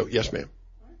they go, yes, ma'am.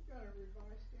 I've got a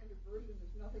Revised Standard Version.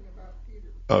 There's nothing about Peter.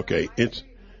 Okay.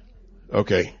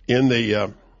 In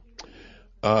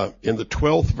the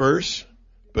 12th verse,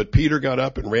 but Peter got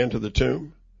up and ran to the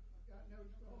tomb.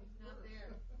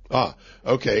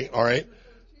 Okay, all right.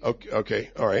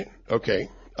 Okay, all right. Okay.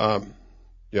 I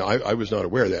was not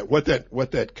aware of that.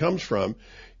 What that comes from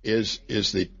is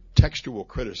the textual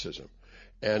criticism,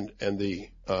 and the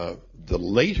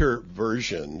later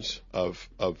versions of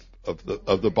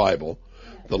the Bible.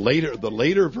 The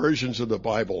later versions of the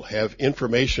Bible have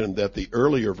information that the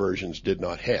earlier versions did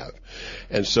not have.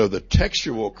 And so the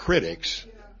textual critics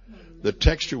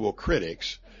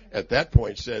at that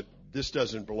point said, this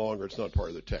doesn't belong, or it's not part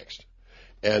of the text.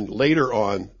 And later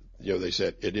on, they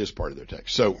said it is part of their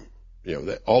text. So,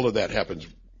 all of that happens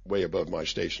way above my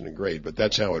station and grade, but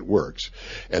that's how it works.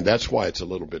 And that's why it's a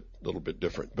little bit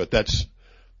different. But that's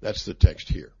the text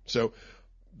here. So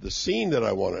the scene that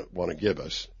I want to give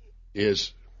us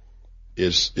is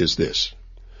this.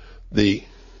 They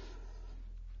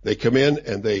come in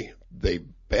and they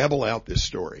babble out this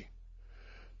story.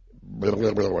 Look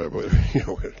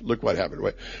what happened,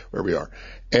 where we are.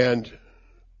 And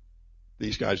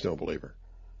these guys don't believe her.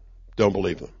 Don't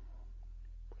believe them.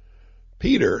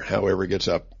 Peter, however, gets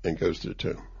up and goes to the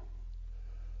tomb.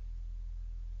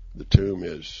 The tomb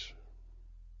is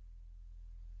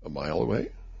a mile away.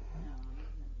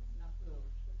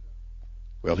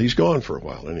 Well, he's gone for a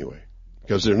while anyway,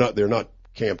 because they're not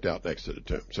camped out next to the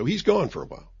tomb. So he's gone for a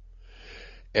while.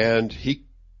 And he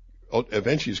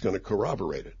eventually is going to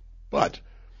corroborate it. But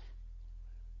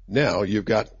now you've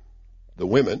got the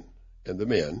women and the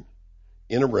men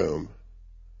in a room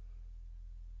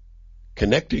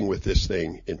connecting with this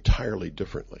thing entirely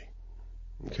differently.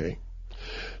 Okay?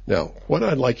 Now, what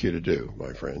I'd like you to do,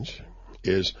 my friends,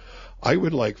 is I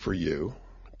would like for you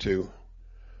to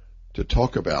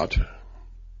talk about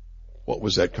what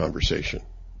was that conversation.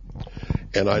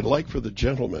 And I'd like for the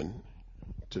gentleman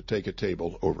to take a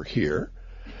table over here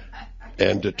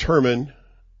and determine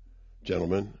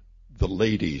gentlemen, the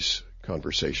ladies'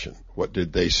 conversation. What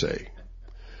did they say?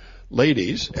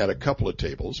 Ladies, at a couple of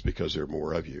tables, because there are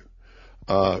more of you,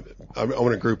 I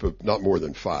want a group of not more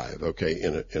than 5, okay,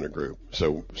 in a group,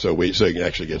 so you can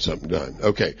actually get something done.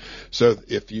 Okay, so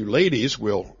if you ladies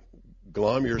will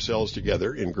glom yourselves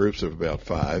together in groups of about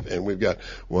 5, and we've got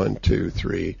 1, 2,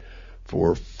 3,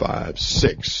 4, 5,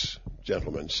 6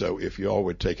 gentlemen. So if you all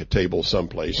would take a table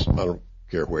someplace, I don't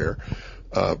care where,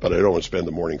 but I don't want to spend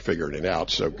the morning figuring it out,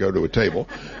 so go to a table,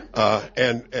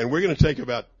 and we're going to take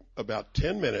about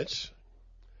 10 minutes,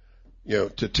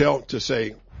 to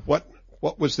say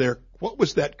what was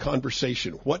that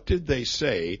conversation? What did they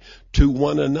say to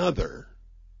one another,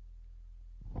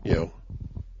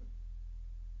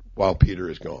 while Peter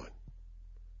is gone?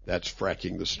 That's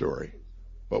fracking the story.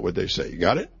 What would they say? You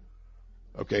got it?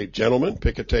 Okay, gentlemen,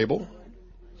 pick a table.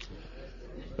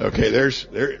 Okay,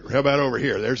 how about over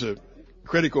here? There's a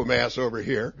critical mass over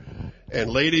here. And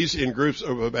ladies in groups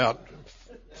of about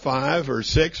 5 or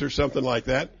 6 or something like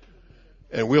that.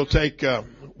 And we'll take 9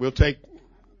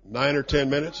 or 10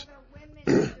 minutes.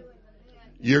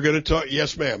 You're going to talk.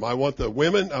 Yes, ma'am. I want the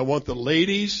women. I want the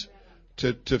ladies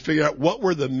to figure out what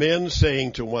were the men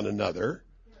saying to one another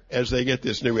as they get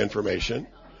this new information.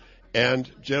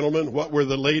 And gentlemen, what were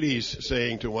the ladies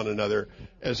saying to one another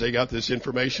as they got this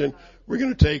information? We're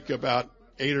going to take about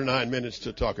 8 or 9 minutes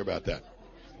to talk about that.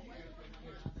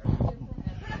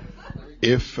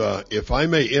 If I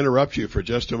may interrupt you for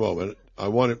just a moment, I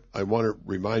want to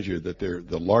remind you that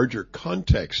the larger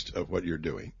context of what you're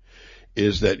doing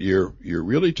is that you're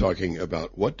really talking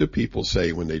about what do people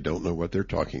say when they don't know what they're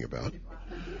talking about?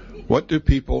 What do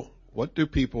people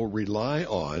rely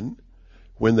on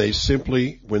when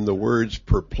the words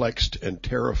perplexed and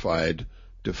terrified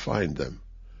define them?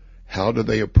 How do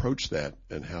they approach that,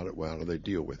 and how do they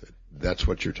deal with it? That's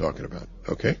what you're talking about.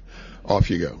 Okay? Off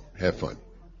you go. Have fun.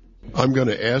 I'm going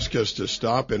to ask us to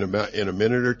stop in a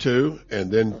minute or two,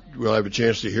 and then we'll have a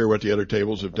chance to hear what the other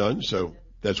tables have done. So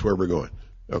that's where we're going.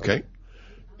 Okay?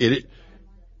 It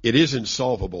isn't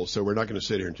solvable, so we're not going to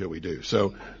sit here until we do.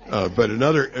 So, but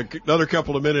another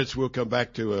couple of minutes, we'll come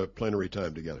back to a plenary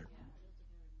time together.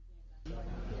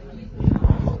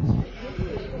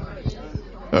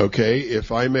 Okay,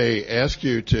 if I may ask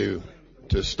you to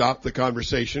stop the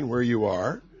conversation where you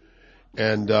are,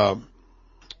 and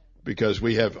because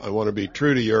I want to be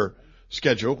true to your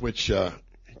schedule, which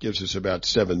gives us about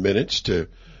 7 minutes to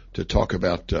talk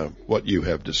about what you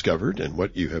have discovered and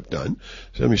what you have done.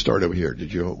 So let me start over here.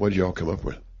 What did you all come up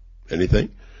with?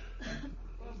 Anything?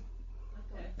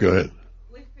 Go ahead.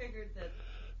 We figured that,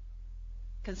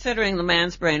 considering the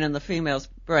man's brain and the female's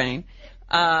brain,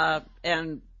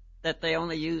 and that they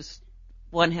only use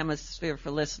one hemisphere for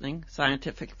listening,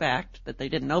 scientific fact that they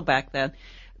didn't know back then,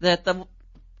 that the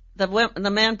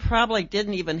man probably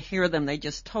didn't even hear them. They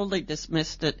just totally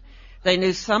dismissed it. They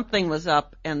knew something was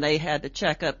up, and they had to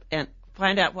check up and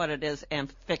find out what it is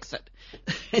and fix it.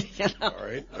 All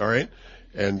right.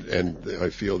 And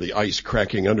I feel the ice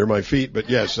cracking under my feet, but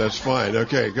yes, that's fine.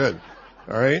 Okay, good.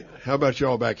 All right. How about you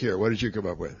all back here? What did you come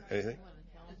up with? Anything?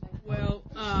 Well,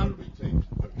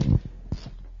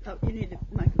 you need a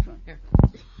microphone. Here.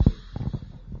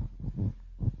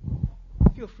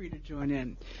 Feel free to join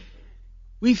in.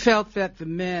 We felt that the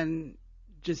men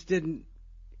just didn't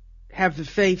have the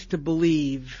faith to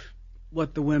believe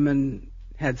what the women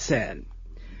had said.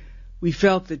 We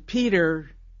felt that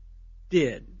Peter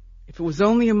did. If it was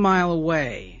only a mile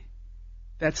away,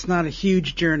 that's not a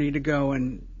huge journey to go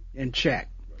and check.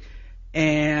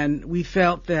 And we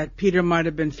felt that Peter might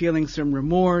have been feeling some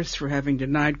remorse for having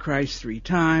denied Christ 3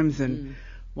 times and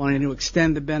wanting to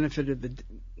extend the benefit of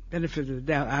the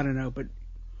doubt. I don't know, but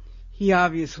he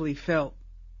obviously felt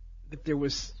that there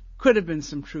could have been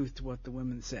some truth to what the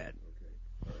women said.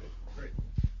 Okay. All right.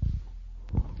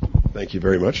 Great. Thank you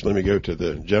very much. Let me go to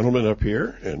the gentleman up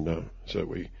here, and so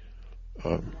we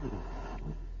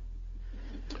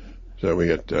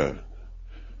got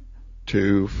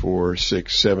 2, 4,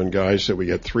 6, 7 guys. So we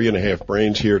got 3.5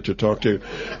 brains here to talk to.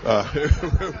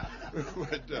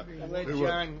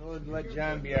 Let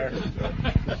John be our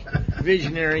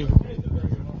visionary.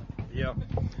 Yep.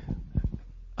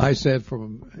 I said,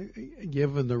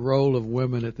 given the role of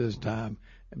women at this time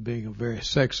and being a very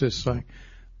sexist thing,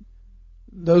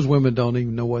 those women don't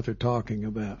even know what they're talking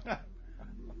about.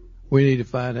 We need to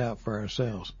find out for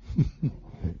ourselves.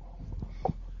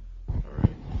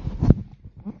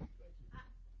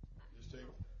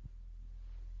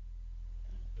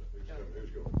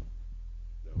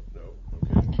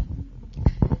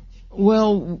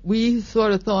 Well, we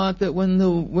sort of thought that when the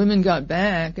women got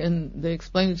back and they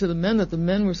explained it to the men, that the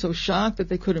men were so shocked that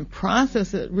they couldn't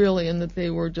process it really, and that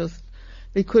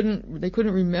they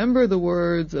couldn't remember the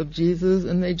words of Jesus,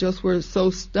 and they just were so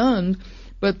stunned.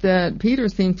 But that Peter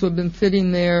seemed to have been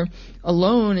sitting there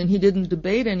alone, and he didn't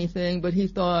debate anything, but he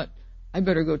thought, I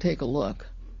better go take a look.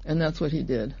 And that's what he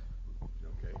did.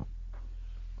 Okay.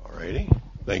 All righty.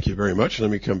 Thank you very much.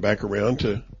 Let me come back around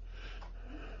to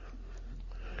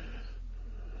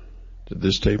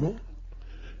this table.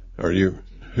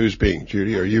 Who's being?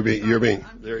 Judy, you're being?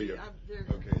 There you go.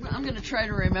 Okay. I'm going to try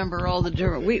to remember all the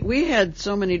different. We had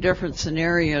so many different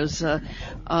scenarios.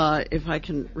 If I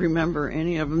can remember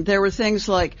any of them, there were things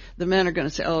like the men are going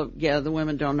to say, "Oh, yeah, the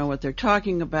women don't know what they're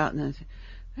talking about," and I say,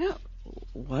 "Well,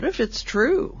 what if it's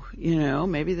true? You know,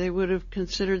 maybe they would have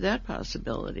considered that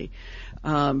possibility."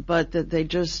 But that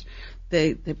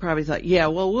they probably thought, yeah,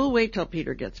 well, we'll wait till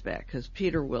Peter gets back because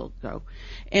Peter will go.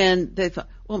 And they thought,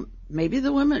 well, maybe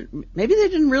the women, maybe they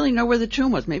didn't really know where the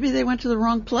tomb was. Maybe they went to the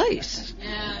wrong place.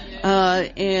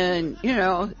 And, you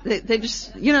know, they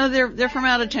just, you know, they're from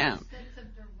out of town.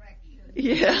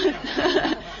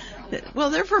 Yeah.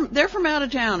 Well, they're from out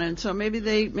of town, and so maybe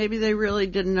they really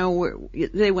didn't know where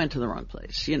they went to the wrong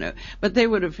place, you know. But they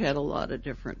would have had a lot of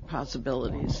different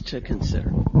possibilities to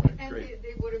consider. And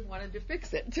they would have wanted to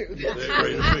fix it too.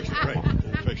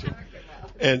 Fix it.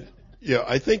 And yeah,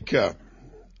 I think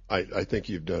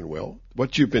you've done well.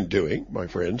 What you've been doing, my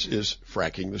friends, is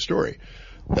fracking the story.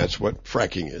 That's what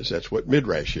fracking is. That's what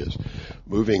midrash is.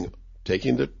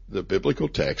 Taking the biblical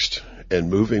text and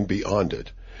moving beyond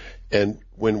it. And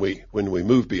when we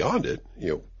move beyond it, you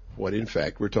know, what in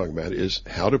fact we're talking about is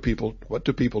what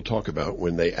do people talk about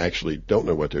when they actually don't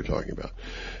know what they're talking about?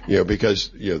 You know, because,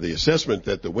 you know, the assessment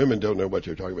that the women don't know what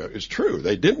they're talking about is true.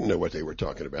 They didn't know what they were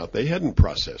talking about. They hadn't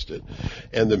processed it.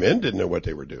 And the men didn't know what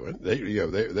they were doing.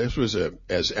 This was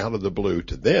as out of the blue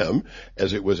to them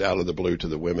as it was out of the blue to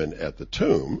the women at the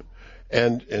tomb.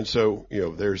 And so, you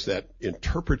know, there's that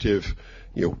interpretive,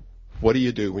 you know, what do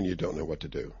you do when you don't know what to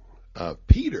do?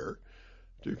 Peter,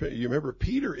 you remember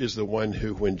Peter is the one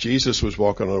who, when Jesus was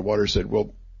walking on the water, said,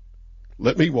 well,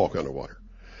 let me walk on the water.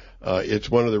 It's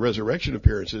one of the resurrection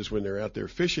appearances when they're out there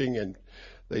fishing and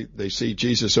they see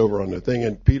Jesus over on the thing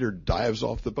and Peter dives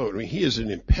off the boat. I mean, he is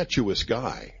an impetuous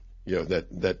guy, you know,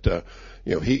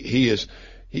 you know, he is,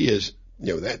 you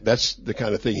know, that's the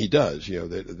kind of thing he does, you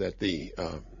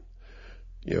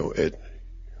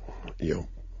know,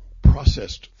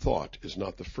 processed thought is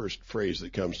not the first phrase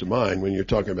that comes to mind when you're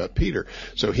talking about Peter.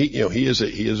 So he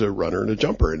is a runner and a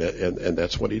jumper, and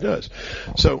that's what he does.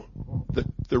 So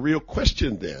the real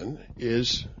question then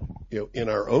is, you know, in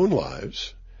our own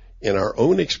lives, in our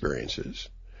own experiences,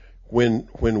 when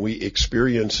we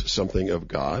experience something of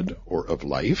God or of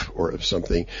life or of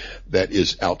something that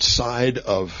is outside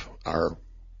of our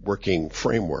working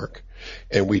framework,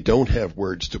 and we don't have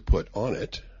words to put on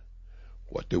it,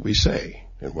 what do we say?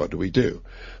 And what do we do?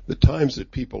 The times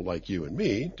that people like you and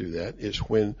me do that is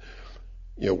when,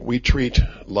 you know, we treat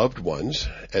loved ones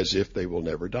as if they will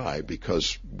never die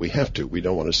because we have to. We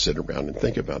don't want to sit around and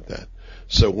think about that.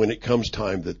 So when it comes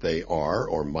time that they are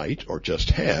or might or just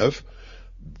have,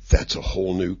 that's a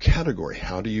whole new category.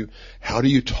 How do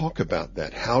you talk about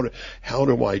that? How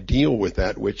do I deal with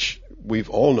that which we've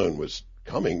all known was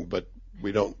coming, but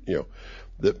we don't, you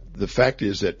know, the fact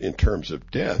is that in terms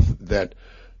of death, that,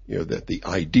 you know, that the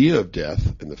idea of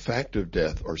death and the fact of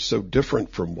death are so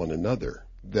different from one another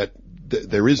that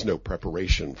there is no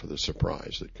preparation for the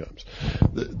surprise that comes.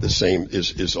 The same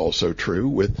is also true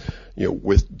with, you know,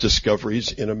 with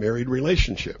discoveries in a married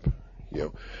relationship. You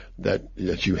know,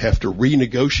 that you have to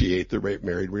renegotiate the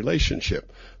married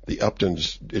relationship. The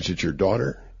Uptons, is it your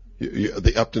daughter?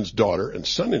 The Upton's daughter and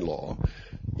son-in-law,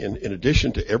 in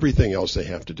addition to everything else they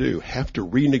have to do, have to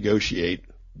renegotiate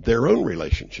their own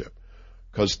relationship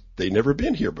because they've never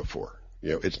been here before.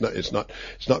 You know, it's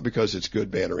not because it's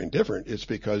good, bad, or indifferent. It's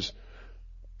because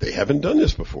they haven't done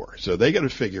this before. So they got to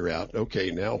figure out,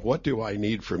 okay, now what do I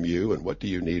need from you and what do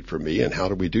you need from me and how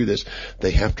do we do this?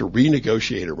 They have to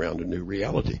renegotiate around a new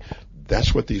reality.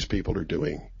 That's what these people are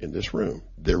doing in this room.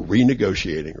 They're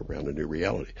renegotiating around a new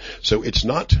reality. So it's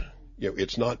not, you know,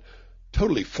 it's not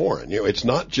totally foreign. You know, it's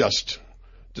not just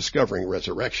discovering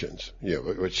resurrections, you know,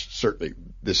 which certainly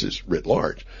this is writ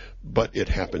large, but it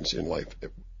happens in life.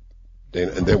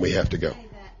 And then we have to go.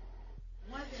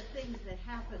 One of the things that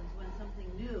happens when something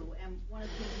new, and one of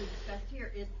the things we discussed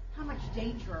here, is how much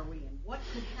danger are we in? What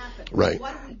could happen? Right.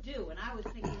 What do we do? And I was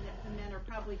thinking that the men are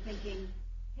probably thinking,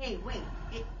 hey, wait,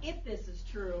 if this is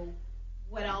true,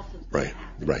 what else is going to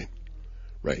happen?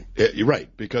 Right. You're right,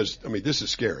 because, I mean, this is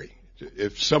scary.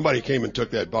 if somebody came and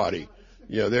took that body,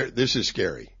 this is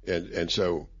scary. And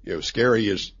so,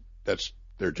 scary that's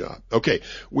their job. Okay.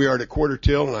 We are at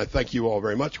 1:15, and I thank you all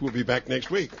very much. We'll be back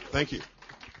next week. Thank you.